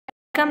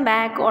welcome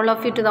back all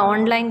of you to the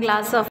online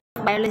class of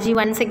biology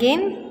once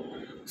again.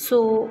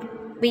 So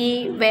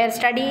we were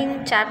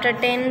studying chapter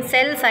 10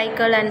 cell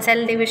cycle and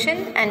cell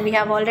division, and we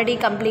have already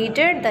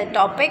completed the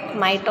topic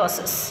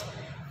mitosis.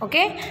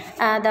 Okay,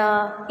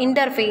 the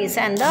interphase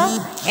and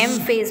the M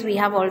phase we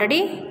have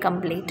already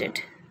completed.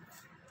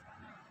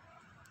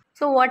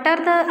 So what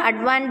are the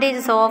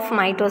advantages of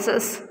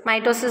mitosis?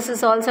 Mitosis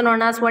is also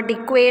known as what?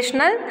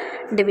 Equational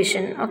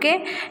division.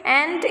 Okay,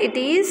 and it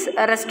is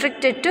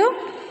restricted to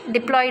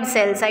diploid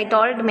cells. I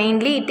told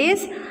mainly it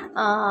is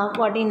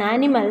what in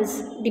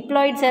animals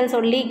diploid cells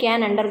only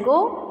can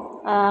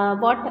undergo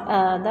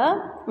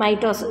the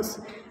mitosis.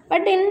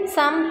 But in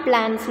some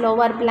plants,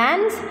 lower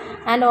plants,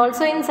 and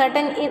also in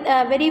certain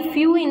very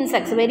few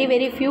insects,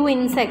 very few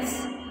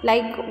insects,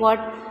 like what?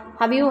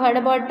 Have you heard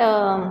about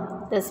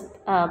this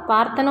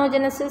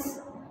parthenogenesis,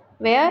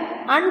 where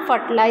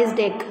unfertilized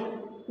egg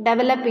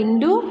develop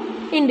into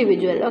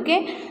individual?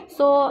 Okay,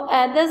 so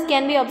this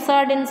can be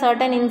observed in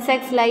certain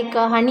insects like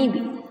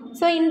honeybee.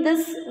 So in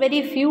this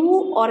very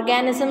few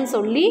organisms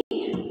only,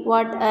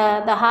 what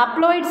the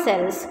haploid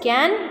cells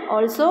can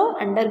also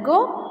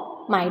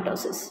undergo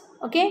mitosis.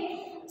 Okay,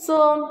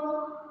 so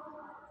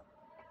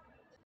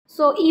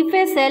if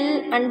a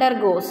cell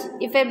undergoes,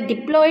 if a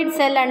diploid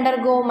cell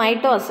undergo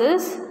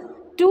mitosis,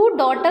 two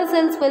daughter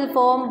cells will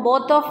form.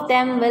 Both of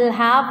them will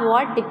have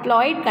what?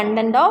 Diploid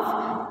content of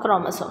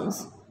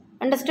chromosomes.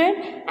 Understood?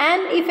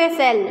 And if a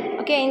cell,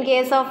 okay, in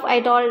case of, I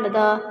told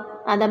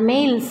the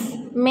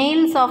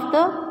males of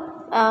the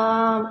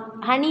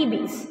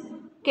honeybees,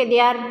 okay, they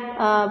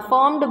are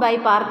formed by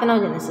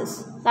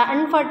parthenogenesis. The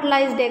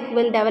unfertilized egg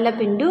will develop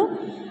into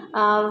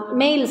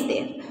males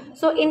there.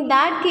 So in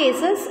that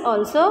cases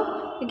also,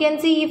 you can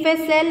see if a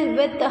cell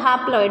with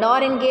haploid,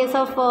 or in case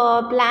of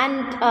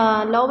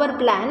lower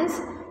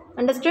plants,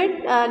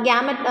 understood,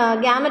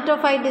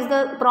 gametophyte is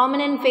the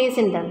prominent phase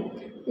in them.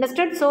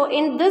 Understood? So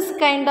in this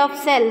kind of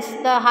cells,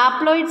 the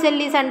haploid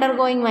cell is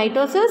undergoing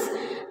mitosis,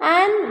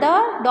 and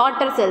the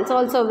daughter cells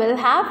also will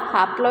have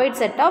haploid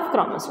set of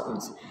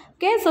chromosomes.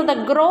 Okay, so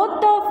the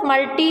growth of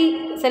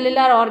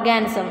multicellular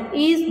organism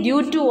is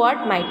due to what?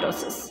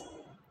 Mitosis.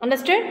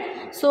 Understood?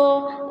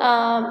 So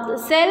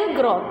cell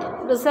growth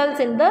results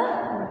in the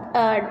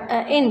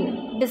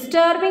in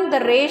disturbing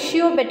the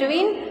ratio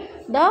between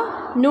the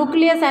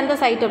nucleus and the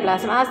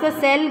cytoplasm. As the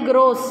cell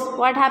grows,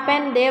 what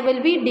happens? There will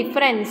be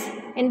difference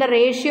in the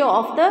ratio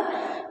of the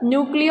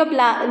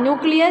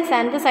nucleus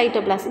and the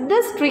cytoplasm.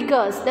 This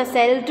triggers the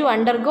cell to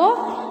undergo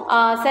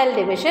cell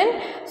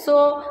division.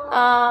 So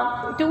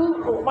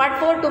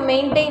to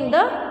maintain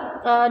the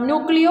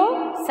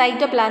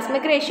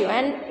nucleocytoplasmic ratio,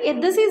 and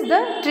this is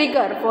the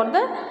trigger for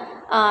the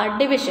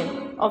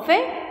division of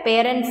a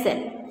parent cell.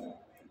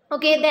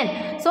 Okay,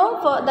 then, so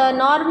for the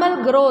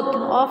normal growth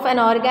of an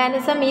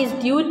organism is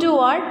due to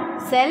what?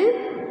 Cell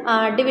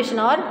division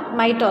or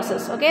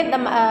mitosis. Okay, the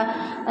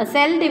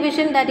cell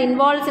division that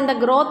involves in the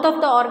growth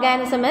of the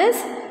organism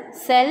is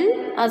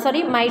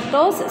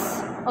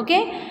mitosis.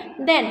 Okay,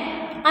 then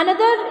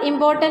another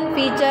important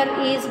feature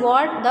is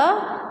what? The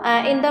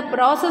in the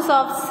process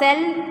of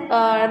cell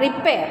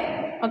repair.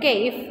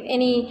 Okay, if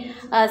any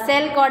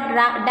cell got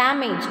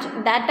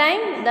damaged, that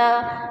time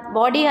the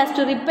body has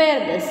to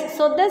repair this.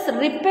 So this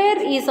repair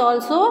is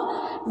also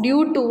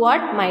due to what?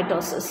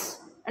 Mitosis.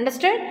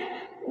 Understood?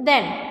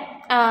 Then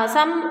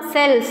some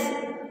cells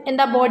in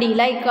the body,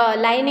 like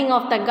lining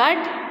of the gut,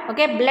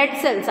 okay, blood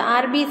cells,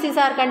 RBCs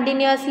are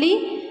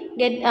continuously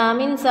they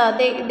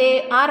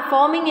are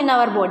forming in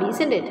our body,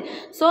 isn't it?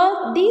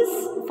 So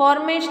these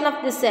formation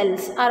of the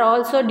cells are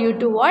also due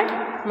to what?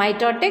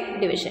 Mitotic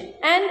division.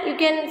 And you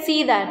can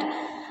see that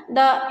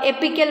the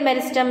apical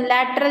meristem,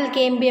 lateral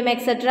cambium,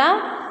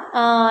 etc.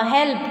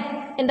 Help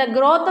in the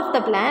growth of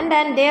the plant,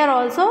 and there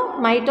also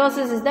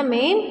mitosis is the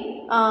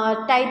main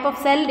type of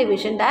cell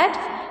division that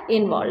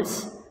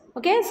involves.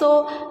 Okay,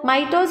 so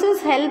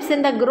mitosis helps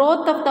in the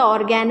growth of the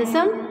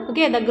organism.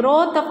 Okay, the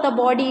growth of the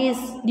body is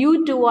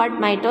due to what?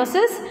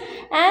 Mitosis,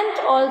 and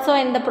also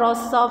in the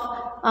process of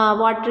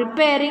what?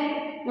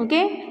 Repairing.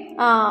 Okay,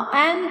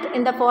 and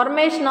in the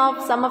formation of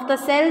some of the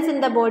cells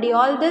in the body.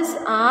 All this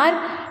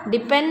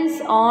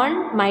depends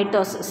on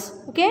mitosis.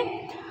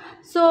 Okay,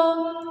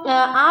 so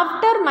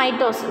after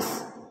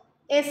mitosis,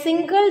 a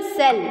single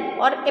cell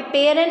or a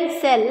parent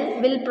cell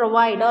will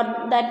provide,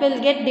 or that will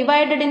get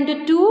divided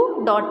into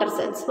two daughter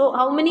cells. So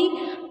how many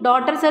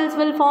daughter cells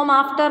will form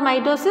after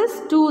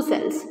mitosis? Two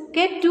cells.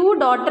 Okay, two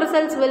daughter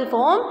cells will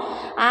form,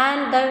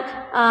 and the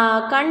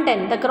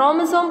the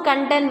chromosome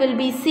content will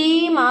be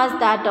same as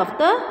that of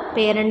the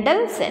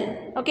parental cell.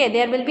 Okay,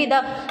 there will be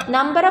the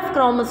number of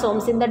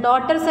chromosomes in the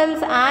daughter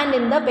cells and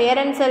in the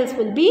parent cells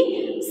will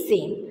be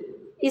same.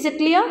 Is it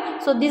clear?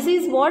 So this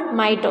is what?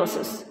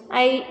 Mitosis.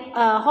 I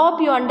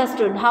hope you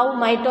understood how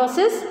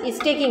mitosis is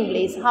taking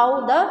place,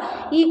 how the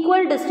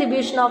equal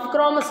distribution of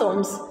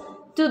chromosomes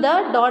to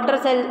the daughter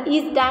cell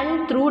is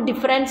done through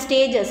different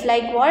stages,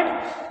 like what?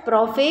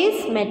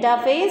 Prophase,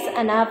 metaphase,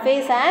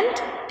 anaphase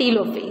and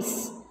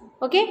telophase.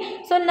 Okay,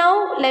 so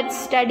now let's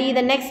study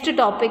the next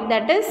topic,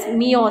 that is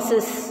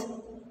meiosis.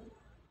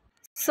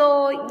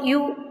 So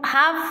you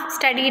have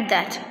studied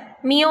that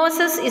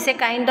meiosis is a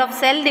kind of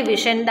cell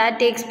division that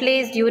takes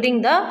place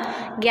during the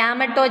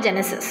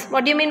gametogenesis.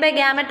 What do you mean by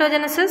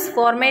gametogenesis?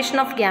 Formation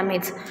of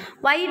gametes.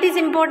 Why it is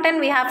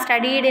important? We have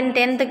studied in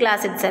 10th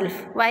class itself.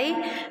 Why?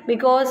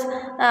 Because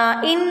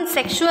in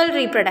sexual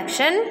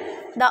reproduction,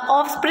 the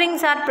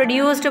offsprings are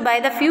produced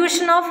by the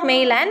fusion of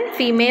male and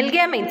female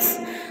gametes.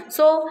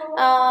 So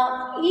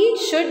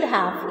each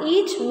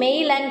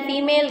male and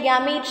female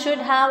gamete should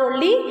have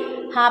only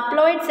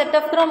haploid set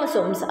of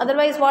chromosomes.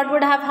 Otherwise, what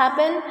would have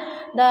happened?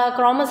 The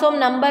chromosome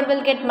number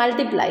will get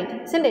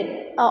multiplied, isn't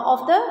it?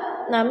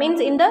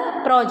 Means in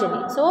the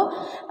progeny. So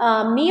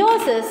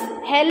meiosis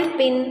help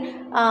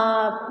in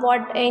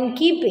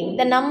keeping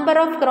the number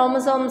of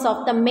chromosomes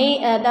of the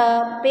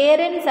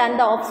parents and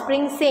the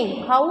offspring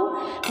same.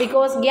 How?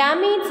 Because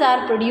gametes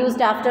are produced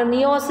after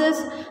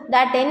meiosis.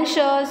 That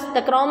ensures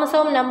the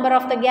chromosome number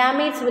of the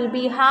gametes will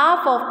be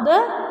half of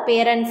the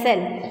parent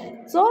cell.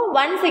 So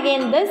once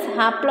again, this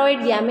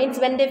haploid gametes,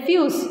 when they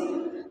fuse,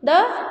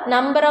 the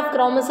number of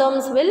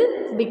chromosomes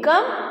will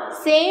become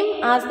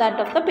same as that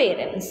of the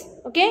parents.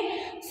 Okay,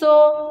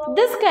 so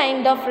this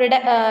kind of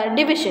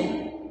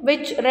division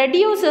which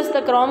reduces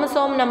the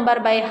chromosome number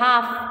by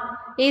half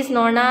is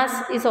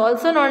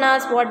also known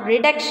as what?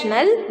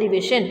 Reductional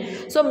division.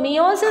 So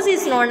meiosis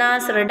is known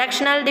as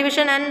reductional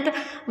division and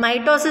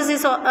mitosis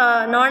is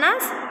known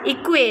as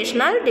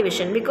equational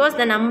division, because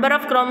the number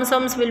of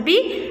chromosomes will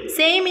be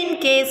same in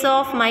case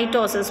of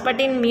mitosis, but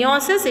in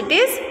meiosis it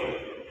is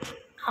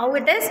how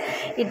it is?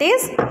 It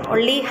is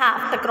only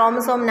half. The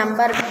chromosome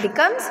number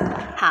becomes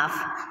half.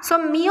 So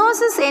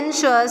meiosis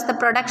ensures the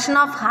production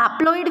of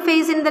haploid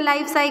phase in the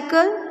life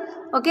cycle,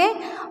 okay,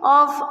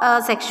 of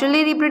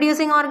sexually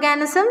reproducing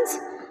organisms,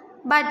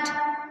 but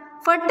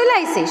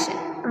fertilization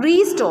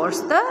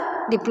restores the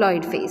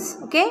diploid phase.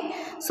 Okay,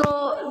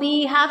 so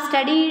we have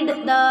studied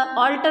the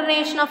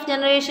alternation of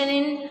generation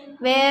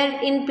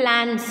in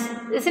plants,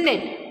 isn't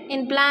it?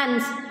 In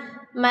plants,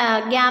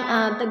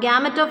 the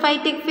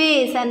gametophytic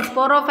phase and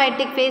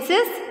sporophytic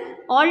phases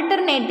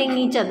alternating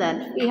each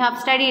other. We have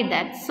studied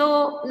that.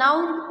 So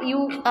now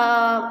you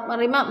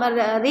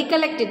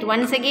recollect it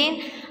once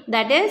again.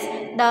 That is,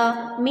 the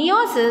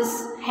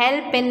meiosis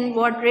help in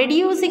what?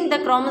 Reducing the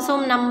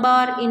chromosome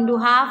number into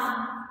half.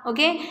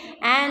 Okay,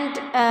 and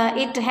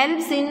it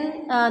helps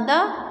in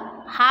the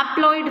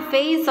haploid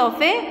phase of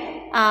the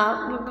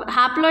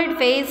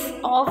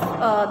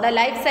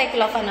life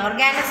cycle of an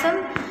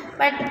organism.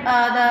 But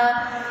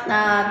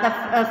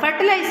the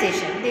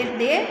fertilization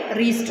they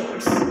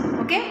restores,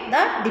 okay,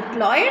 the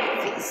diploid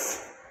phase.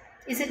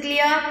 Is it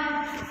clear?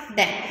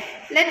 Then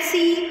let's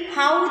see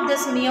how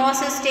this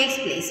meiosis takes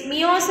place.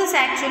 Meiosis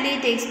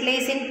actually takes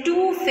place in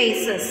two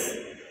phases,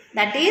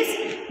 that is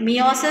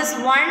meiosis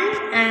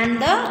 1 and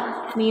the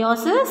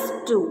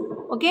meiosis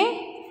 2. Okay,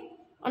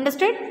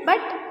 understood? But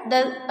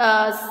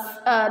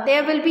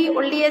there will be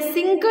only a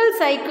single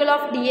cycle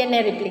of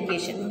DNA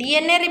replication.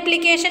 DNA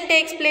replication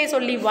takes place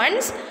only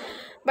once,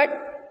 but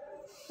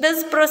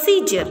this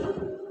procedure,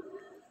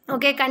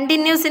 okay,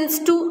 continues in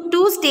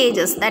two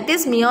stages, that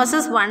is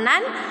meiosis 1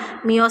 and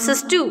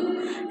meiosis 2.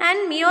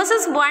 And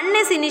meiosis 1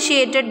 is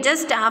initiated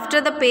just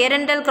after the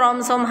parental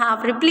chromosome have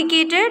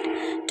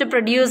replicated to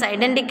produce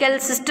identical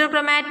sister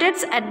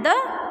chromatids at the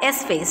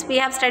S phase. We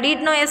have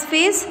studied now S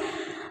phase.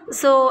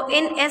 So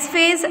in S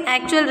phase,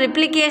 actual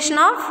replication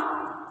of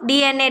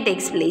DNA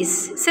takes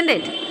place, isn't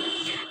it?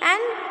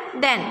 And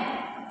then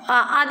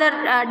other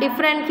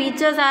different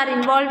features are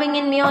involving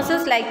in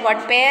meiosis, like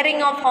what?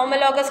 Pairing of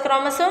homologous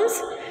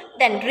chromosomes,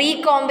 then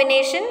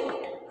recombination,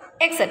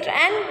 etc.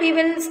 And we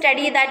will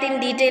study that in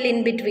detail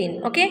in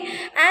between. Okay,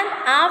 and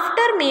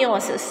after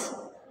meiosis,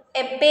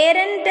 a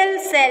parental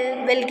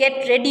cell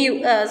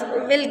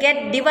will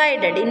get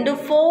divided into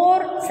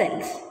 4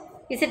 cells.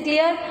 Is it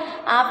clear?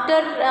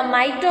 After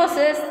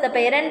mitosis, the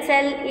parent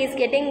cell is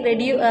getting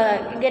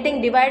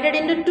divided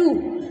into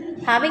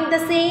 2, having the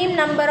same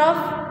number of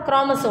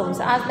chromosomes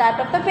as that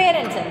of the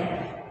parent cell.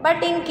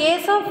 But in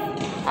case of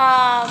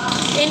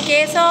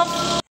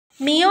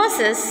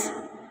meiosis,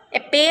 a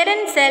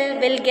parent cell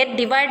will get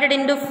divided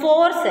into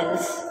 4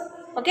 cells.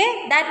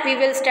 Okay, that we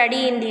will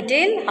study in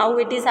detail how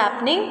it is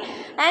happening,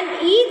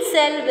 and each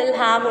cell will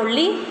have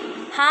only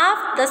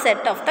half the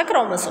set of the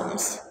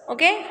chromosomes.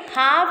 Okay,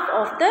 half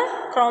of the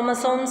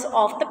chromosomes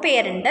of the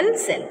parental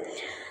cell.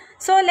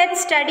 So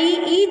let's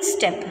study each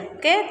step.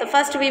 Okay, the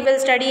first we will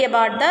study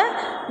about the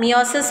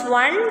meiosis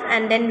 1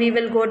 and then we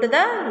will go to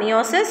the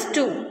meiosis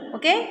 2.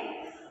 Okay,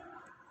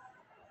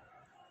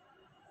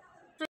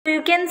 so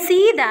you can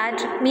see that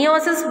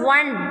meiosis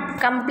 1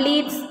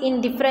 completes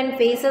in different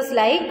phases,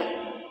 like,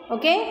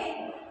 okay,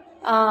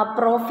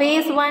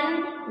 prophase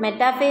 1,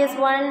 metaphase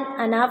 1,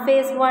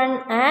 anaphase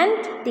 1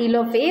 and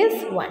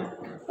telophase 1.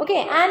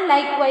 Okay, and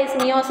likewise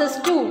meiosis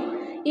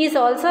 2 is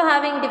also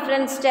having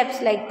different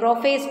steps like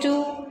prophase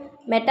 2,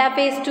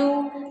 metaphase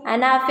 2,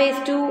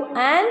 anaphase 2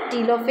 and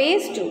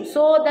telophase 2.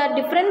 So the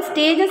different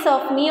stages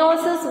of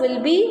meiosis will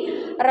be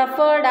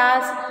referred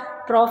as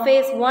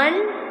prophase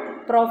 1,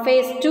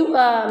 prophase 2,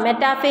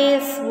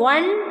 metaphase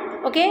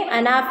 1, okay,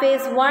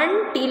 anaphase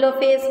 1,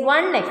 telophase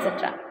 1,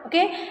 etc.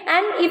 Okay,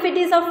 and if it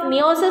is of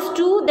meiosis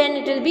 2, then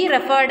it will be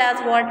referred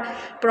as what?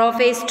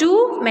 Prophase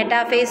 2,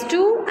 metaphase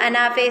 2,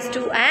 anaphase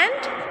 2 and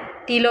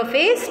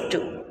telophase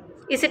 2.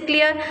 Is it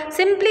clear?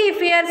 Simply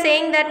if we are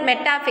saying that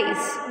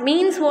metaphase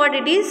means what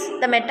it is?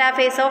 The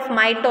metaphase of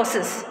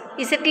mitosis.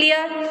 Is it clear?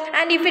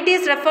 And if it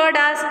is referred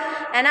as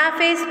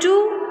anaphase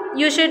 2,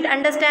 you should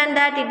understand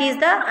that it is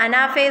the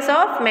anaphase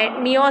of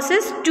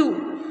meiosis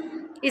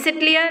 2. Is it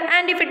clear?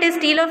 And if it is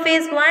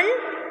telophase 1,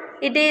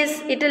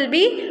 it will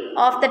be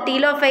of the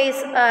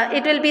telophase,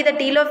 it will be the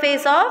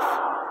telophase of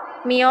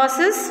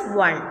meiosis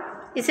 1.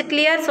 Is it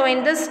clear? So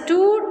in this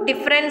two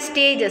different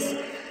stages,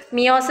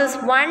 meiosis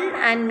 1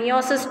 and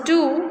meiosis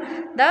 2,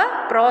 the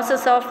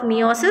process of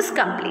meiosis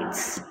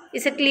completes.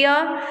 Is it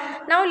clear?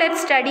 Now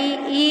let's study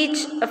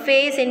each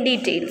phase in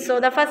detail.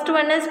 So the first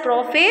one is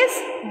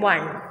prophase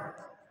 1.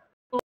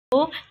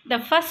 So the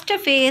first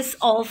phase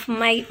of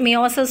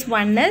meiosis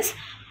 1 is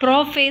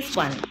prophase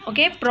 1.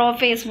 Okay,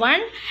 prophase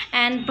 1,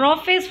 and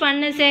prophase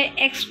 1 is a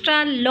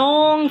extra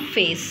long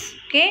phase.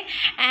 Okay,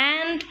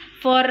 and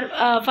for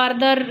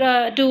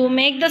further to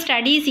make the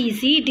studies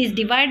easy, it is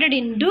divided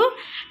into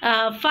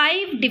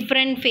 5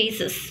 different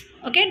phases.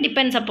 Okay,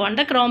 depends upon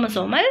the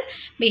chromosomal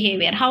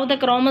behavior, how the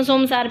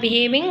chromosomes are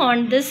behaving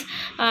on this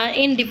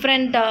in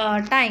different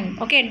time.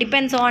 Okay,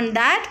 depends on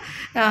that.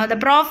 The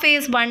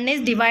prophase 1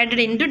 is divided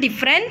into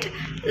different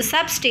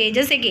sub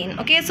stages again.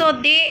 Okay, so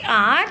they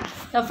are,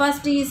 the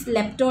first is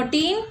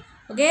leptotene,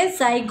 okay,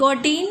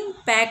 zygote,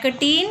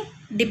 pachytene,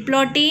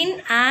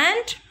 diplotene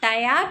and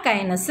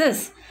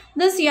diakinesis.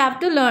 This you have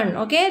to learn.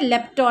 Okay,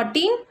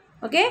 leptotene.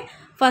 Okay,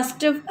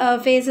 first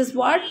phase is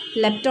what?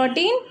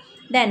 Leptotene,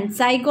 then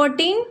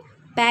zygote,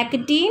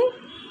 pachytene,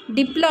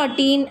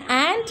 diplotene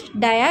and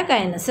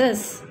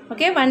diakinesis.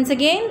 Okay, once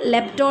again,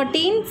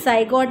 leptotene,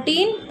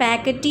 zygote,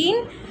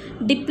 pachytene,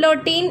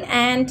 diplotene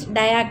and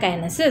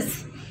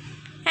diakinesis.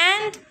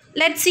 And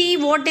let's see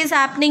what is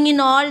happening in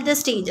all the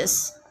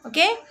stages.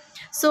 Okay,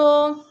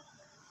 so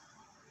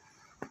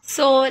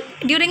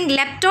during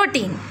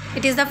leptotene,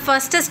 it is the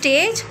first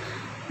stage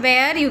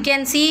where you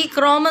can see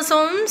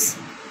chromosomes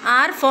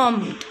are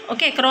formed.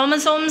 Okay,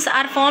 chromosomes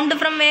are formed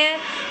from where?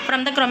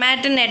 From the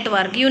chromatin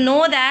network. You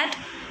know that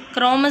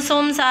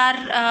chromosomes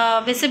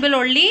are visible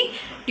only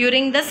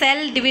during the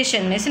cell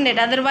division, isn't it?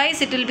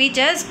 Otherwise, it will be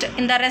just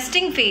in the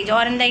resting phase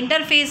or in the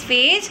interphase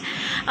phase,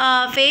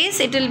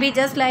 it will be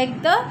just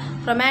like the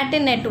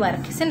chromatin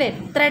network, isn't it?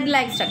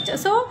 Thread-like structure.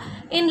 So,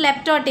 in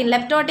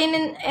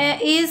leptotene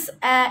is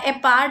a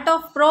part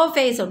of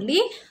prophase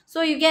only.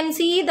 So, you can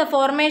see the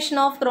formation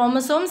of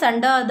chromosomes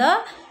under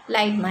the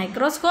light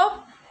microscope.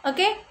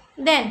 Okay,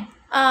 then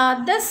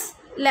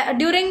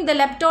during the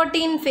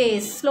leptotene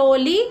phase,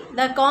 slowly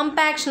the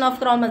compaction of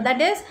chromosomes,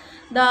 that is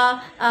the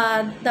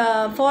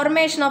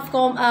formation of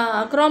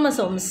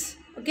chromosomes,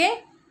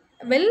 okay,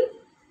 will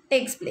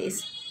takes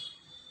place.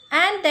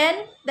 And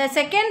then the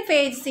second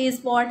phase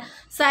is what?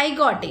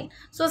 Zygote.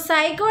 So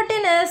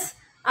zygote is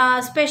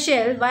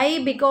special. Why?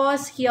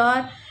 Because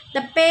here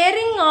the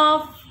pairing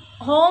of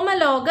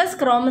homologous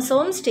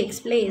chromosomes takes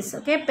place.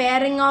 Okay,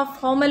 pairing of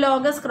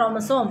homologous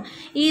chromosome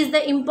is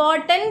the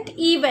important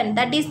event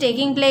that is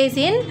taking place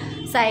in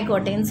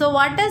zygote. So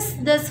what is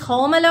this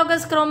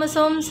homologous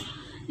chromosomes?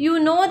 You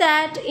know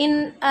that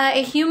in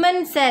a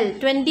human cell,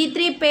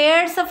 23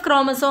 pairs of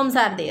chromosomes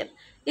are there,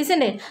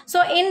 isn't it?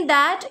 So in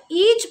that,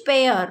 each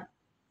pair,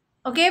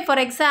 okay, for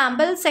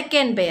example,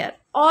 second pair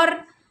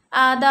or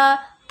the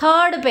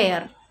third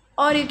pair,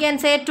 or you can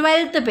say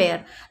 12th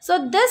pair.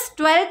 So this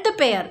 12th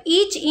pair,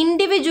 each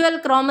individual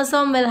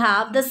chromosome will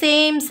have the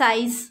same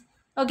size,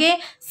 okay,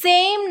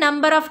 same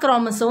number of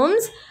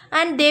chromosomes,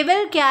 and they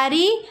will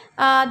carry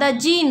the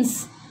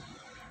genes,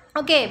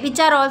 okay, which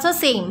are also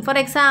same. For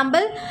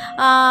example,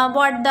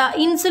 what the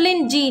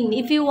insulin gene,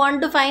 if you want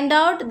to find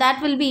out,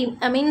 that will be,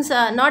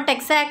 not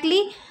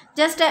exactly,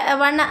 just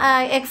one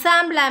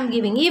example I am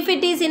giving. If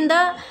it is in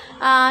the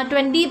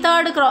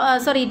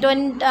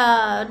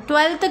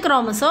 12th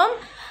chromosome,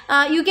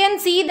 you can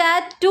see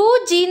that 2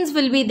 genes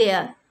will be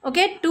there.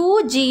 Okay,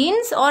 2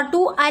 genes or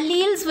 2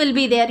 alleles will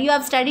be there. You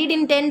have studied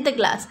in 10th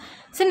class,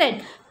 isn't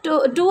it?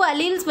 Two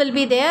alleles will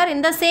be there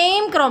in the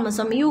same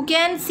chromosome. You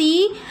can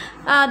see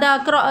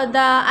the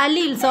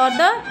alleles or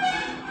the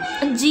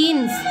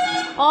genes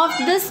of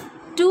this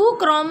 2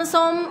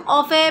 chromosome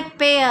of a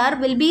pair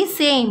will be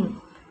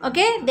same.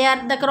 Okay,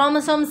 the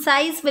chromosome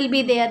size will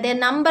be there. Their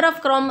number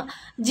of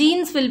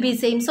genes will be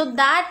same. So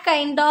that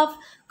kind of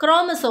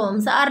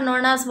chromosomes are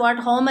known as what?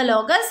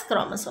 Homologous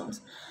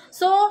chromosomes.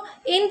 So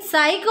in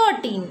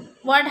zygote,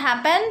 what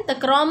happened? The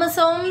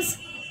chromosomes,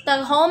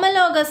 the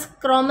homologous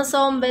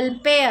chromosome will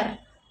pair.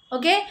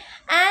 Okay,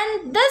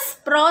 and this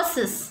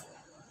process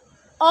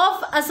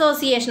of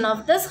association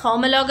of this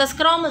homologous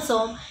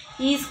chromosome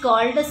is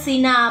called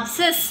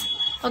synapsis.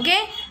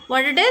 Okay,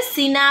 what it is?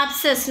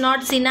 Synapsis,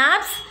 not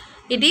synapse.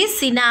 It is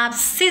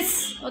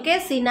synapsis. Okay,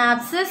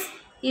 synapsis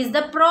is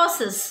the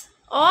process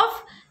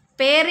of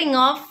pairing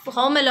of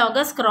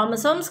homologous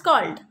chromosomes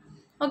called.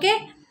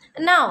 Okay.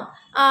 Now,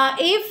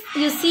 if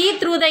you see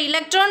through the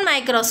electron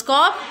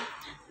microscope,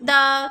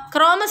 the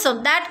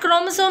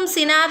chromosome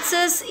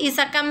synapses is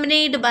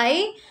accompanied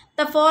by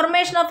the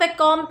formation of a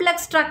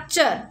complex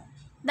structure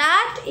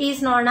that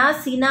is known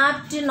as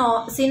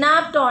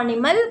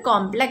synaptonymal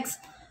complex.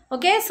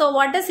 Okay, so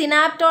what is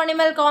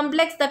synaptonymal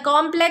complex? The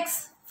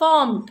complex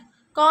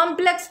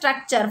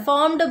structure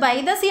formed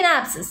by the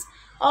synapses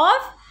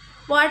of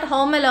what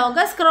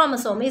homologous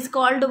chromosome is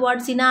called what?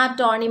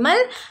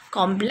 Synaptonymal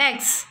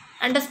complex.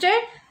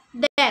 Understood?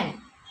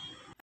 Then,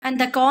 and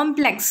the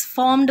complex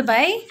formed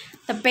by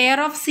the pair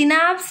of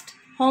synapsed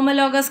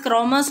homologous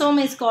chromosome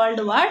is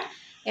called what?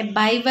 A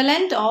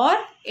bivalent or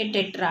a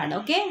tetrad.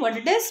 Okay, what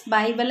it is?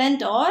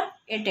 Bivalent or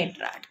a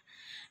tetrad.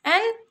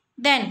 And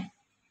then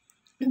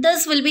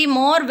this will be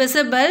more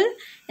visible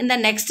in the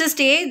next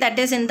stage, that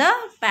is in the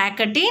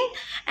Pachytene.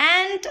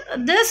 And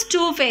these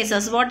two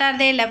phases, what are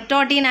they?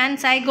 Leptotene and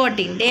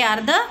Zygotene. They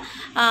are the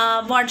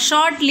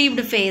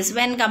short-lived phase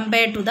when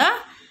compared to the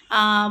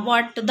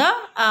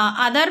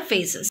other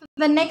phases.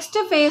 The next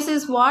phase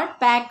is what?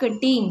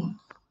 Pachytene.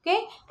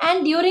 Okay,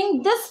 and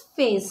during this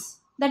phase,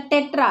 the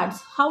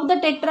tetrads, how the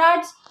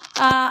tetrads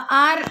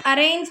are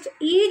arranged,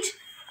 each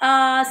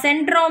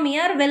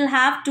centromere will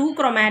have 2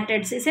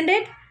 chromatids, isn't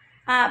it?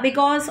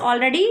 Because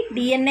already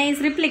DNA is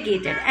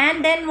replicated.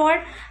 And then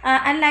what?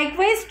 And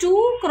likewise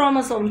 2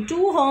 chromosomes,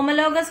 2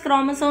 homologous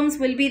chromosomes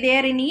will be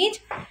there in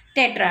each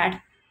tetrad,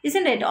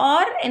 isn't it?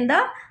 Or in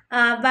the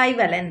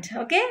bivalent.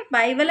 Okay,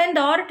 bivalent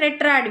or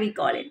tetrad we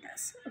call it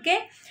as.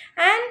 Okay,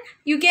 and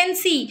you can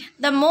see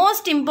the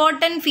most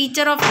important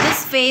feature of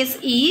this phase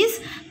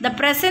is the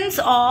presence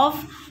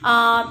of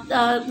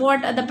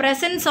the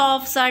presence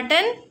of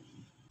certain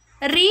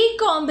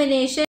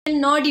recombination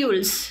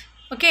nodules.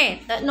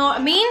 Okay, that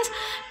means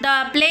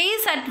the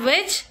place at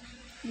which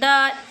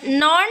the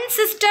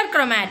non-sister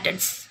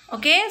chromatids.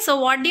 Okay, so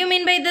what do you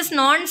mean by this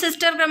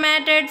non-sister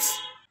chromatids?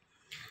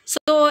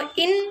 So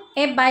in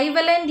a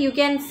bivalent you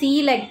can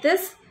see like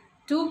this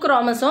 2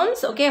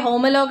 chromosomes, okay,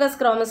 homologous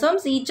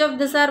chromosomes. Each of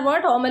these are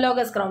what?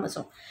 Homologous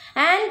chromosome.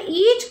 And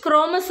each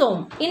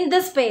chromosome in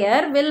this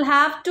pair will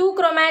have 2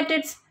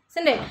 chromatids,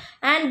 isn't it?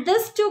 And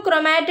these 2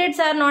 chromatids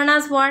are known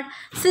as what?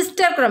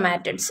 Sister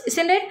chromatids,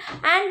 isn't it?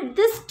 And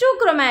these 2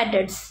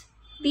 chromatids,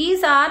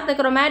 these are the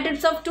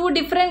chromatids of 2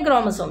 different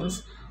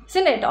chromosomes,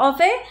 isn't it? Of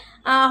a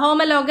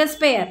homologous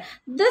pair.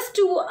 These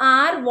 2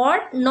 are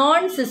what?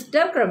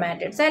 Non-sister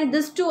chromatids, and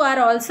these 2 are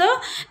also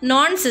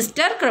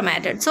non-sister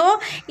chromatids.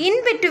 So in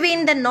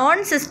between the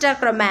non-sister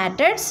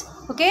chromatids,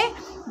 okay,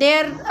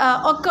 there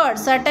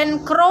occurs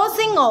certain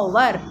crossing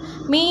over.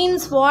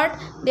 Means what?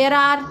 There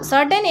are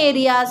certain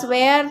areas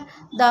where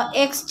the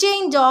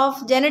exchange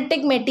of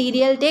genetic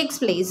material takes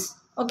place.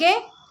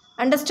 Okay,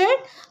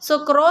 understood?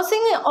 So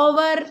crossing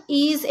over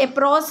is a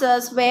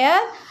process where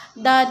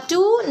the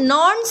 2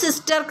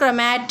 non-sister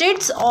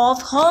chromatids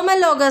of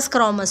homologous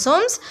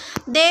chromosomes,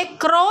 they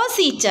cross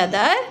each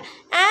other,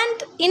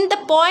 and in the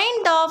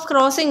point of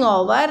crossing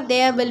over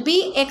there will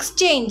be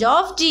exchange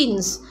of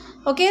genes.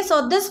 Okay,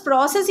 so this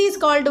process is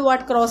called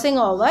what? Crossing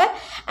over,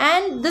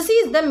 and this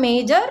is the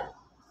major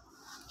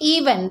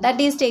event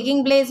that is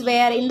taking place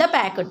where? In the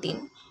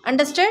Pachytene.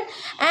 Understood?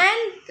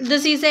 And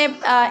this is a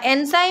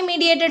enzyme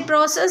mediated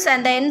process,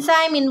 and the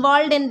enzyme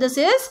involved in this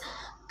is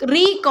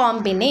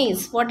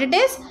recombinase. What it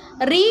is?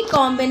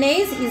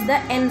 Recombinase is the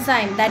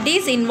enzyme that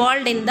is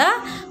involved in the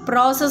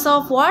process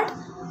of what?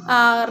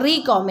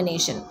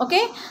 Recombination.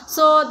 Okay,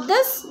 so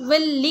this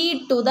will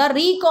lead to the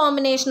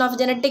recombination of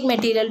genetic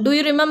material. Do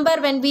you remember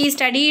when we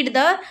studied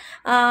the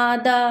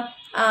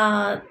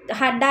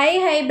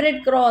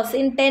dihybrid cross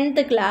in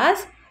 10th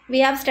class? We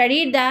have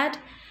studied that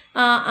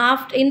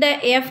after in the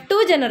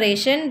F2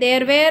 generation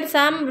there were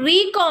some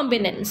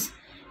recombinants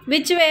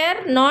which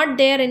were not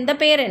there in the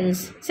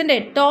parents, isn't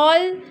it?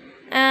 Tall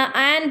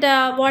and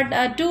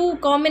 2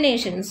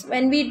 combinations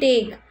when we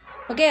take,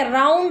 okay,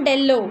 round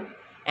yellow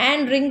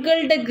and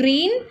wrinkled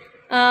green,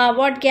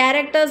 what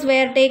characters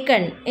were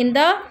taken in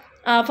the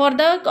for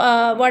the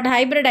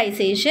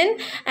hybridization,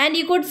 and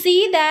you could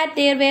see that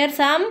there were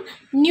some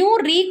new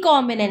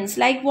recombinants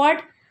like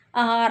what?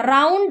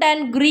 Round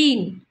and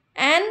green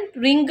and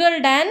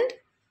wrinkled and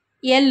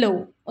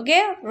yellow.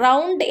 Okay,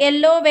 round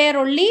yellow were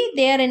only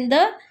there in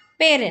the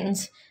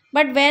parents,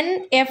 but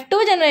when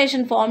F2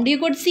 generation formed you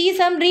could see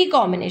some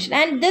recombination,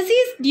 and this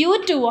is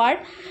due to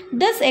what?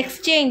 This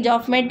exchange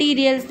of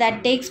materials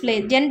that takes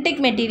place, genetic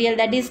material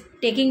that is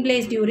taking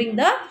place during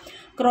the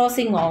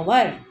crossing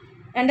over.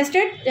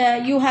 Understood?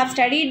 You have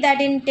studied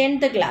that in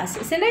 10th class,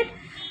 isn't it?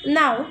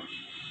 Now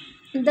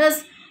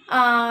this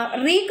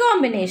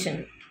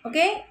recombination,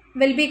 okay,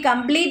 will be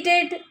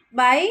completed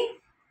by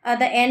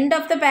the end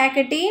of the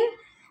Pachytene,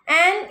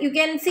 and you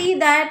can see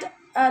that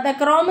the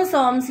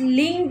chromosomes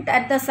linked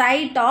at the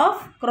site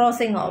of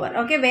crossing over.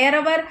 Okay,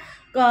 wherever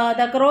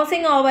the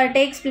crossing over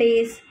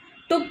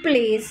took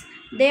place,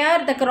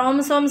 there the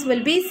chromosomes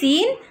will be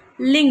seen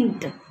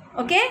linked.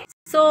 Okay,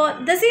 so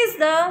this is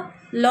the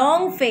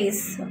long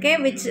phase. Okay,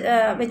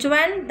 which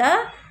one?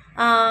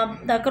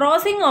 The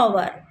crossing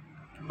over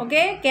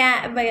Okay,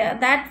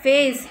 that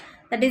phase,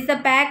 that is the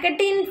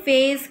Pachytene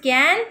phase,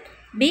 can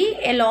be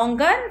a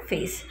longer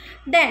phase.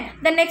 Then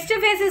the next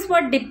phase is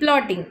what?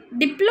 Diplotene.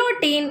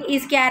 Diplotene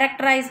is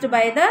characterized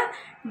by the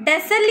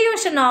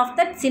dissolution of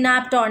the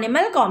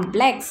synaptonymal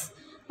complex.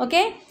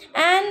 Okay,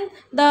 and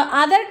the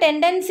other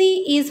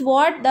tendency is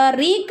what? The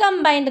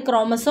recombined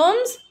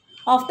chromosomes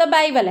of the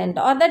bivalent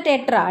or the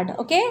tetrad.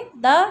 Okay,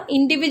 the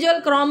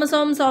individual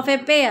chromosomes of a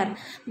pair,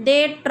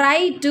 they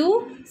try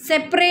to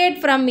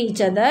separate from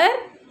each other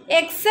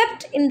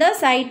except in the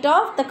site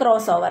of the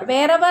crossover.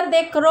 Wherever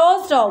they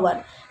crossed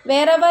over,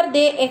 wherever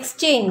they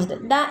exchanged,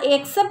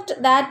 except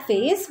that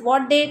phase,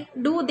 what they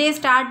do, they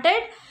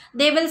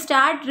will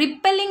start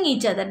repelling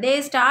each other.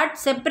 They start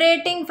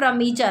separating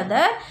from each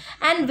other,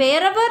 and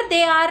wherever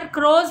they are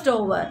crossed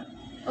over,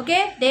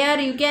 okay, there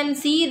you can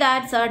see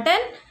that certain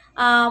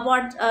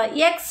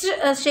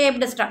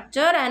X-shaped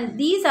structure, and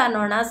these are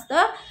known as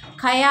the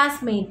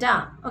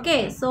chiasmata.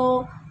 Okay,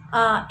 so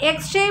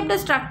X-shaped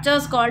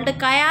structures called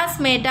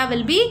chiasmata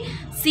will be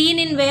seen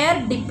in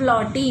where?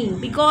 Diplotene,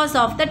 because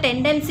of the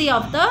tendency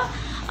of the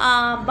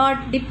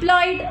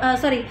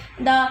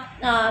the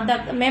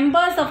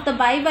members of the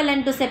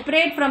bivalent to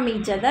separate from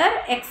each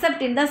other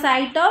except in the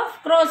site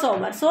of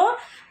crossover. So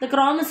the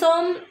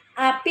chromosome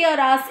appear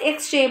as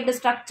X-shaped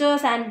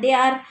structures, and they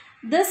are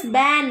this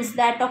bands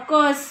that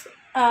occurs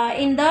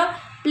in the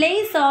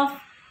place of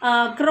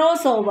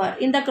crossover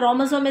in the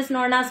chromosome is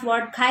known as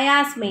what?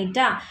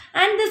 Chiasmata.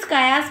 And this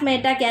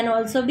chiasmata can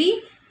also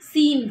be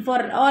seen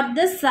for, or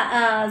this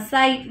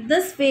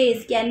this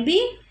phase can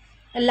be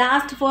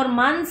last for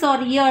months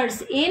or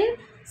years in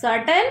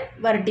certain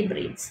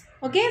vertebrates.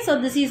 Okay, so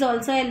this is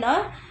also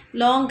a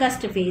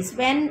longest phase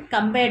when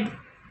compared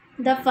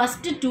the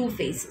first two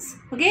phases.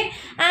 Okay,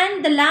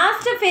 and the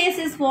last phase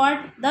is what?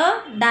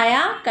 The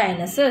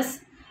diakinesis.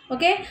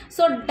 Okay,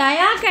 so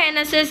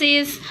diakinesis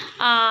is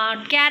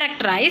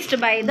characterized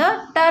by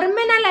the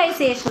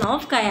terminalization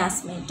of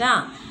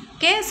chiasmata.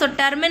 Okay, so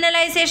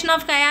terminalization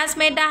of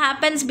chiasmata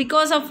happens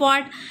because of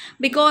what?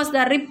 Because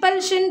the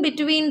repulsion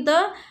between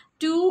the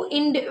two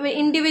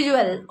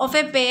individual of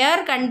a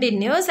pair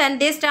continues, and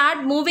they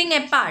start moving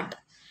apart,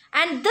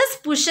 and this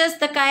pushes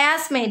the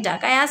chiasmata.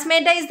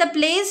 Chiasmata is the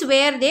place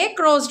where they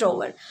crossed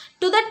over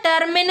to the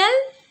terminal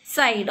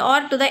side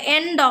or to the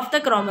end of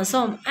the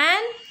chromosome,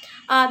 and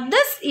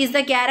this is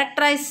the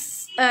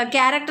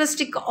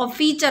characteristic of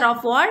feature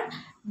of what?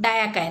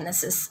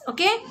 Diakinesis.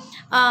 Okay,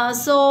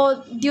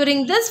 so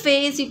during this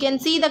phase you can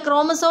see the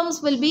chromosomes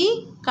will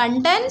be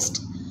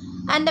condensed,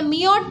 and the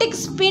meiotic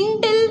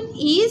spindle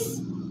is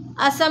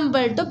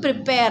assembled to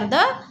prepare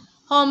the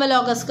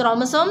homologous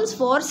chromosomes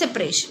for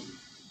separation.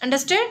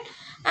 Understood?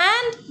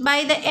 And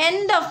by the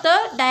end of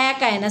the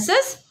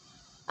diakinesis,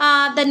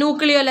 the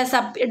nucleolus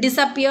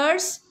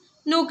disappears,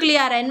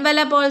 nuclear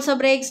envelope also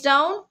breaks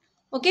down.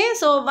 Okay,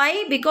 so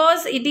why?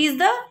 Because it is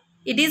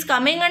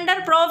coming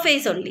under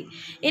prophase only.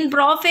 In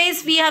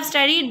prophase we have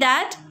studied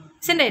that,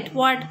 isn't it?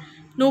 What?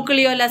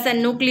 Nucleolus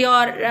and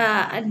nuclear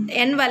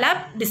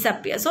envelope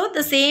disappear. So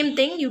the same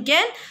thing you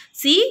can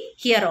see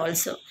here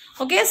also.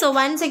 Okay, so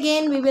once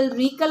again we will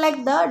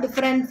recollect the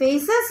different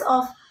phases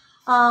of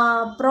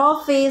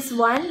prophase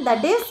 1,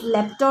 that is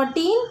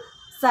leptotene,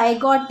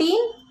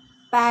 zygotene,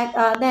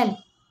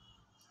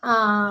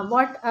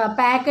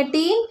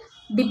 pachytene,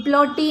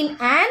 diplotene,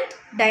 and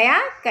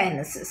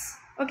diakinesis.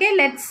 Okay,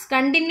 let's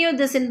continue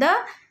this in the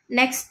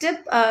next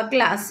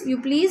class. You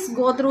please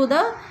go through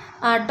the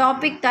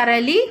topic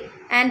thoroughly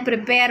and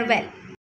prepare well.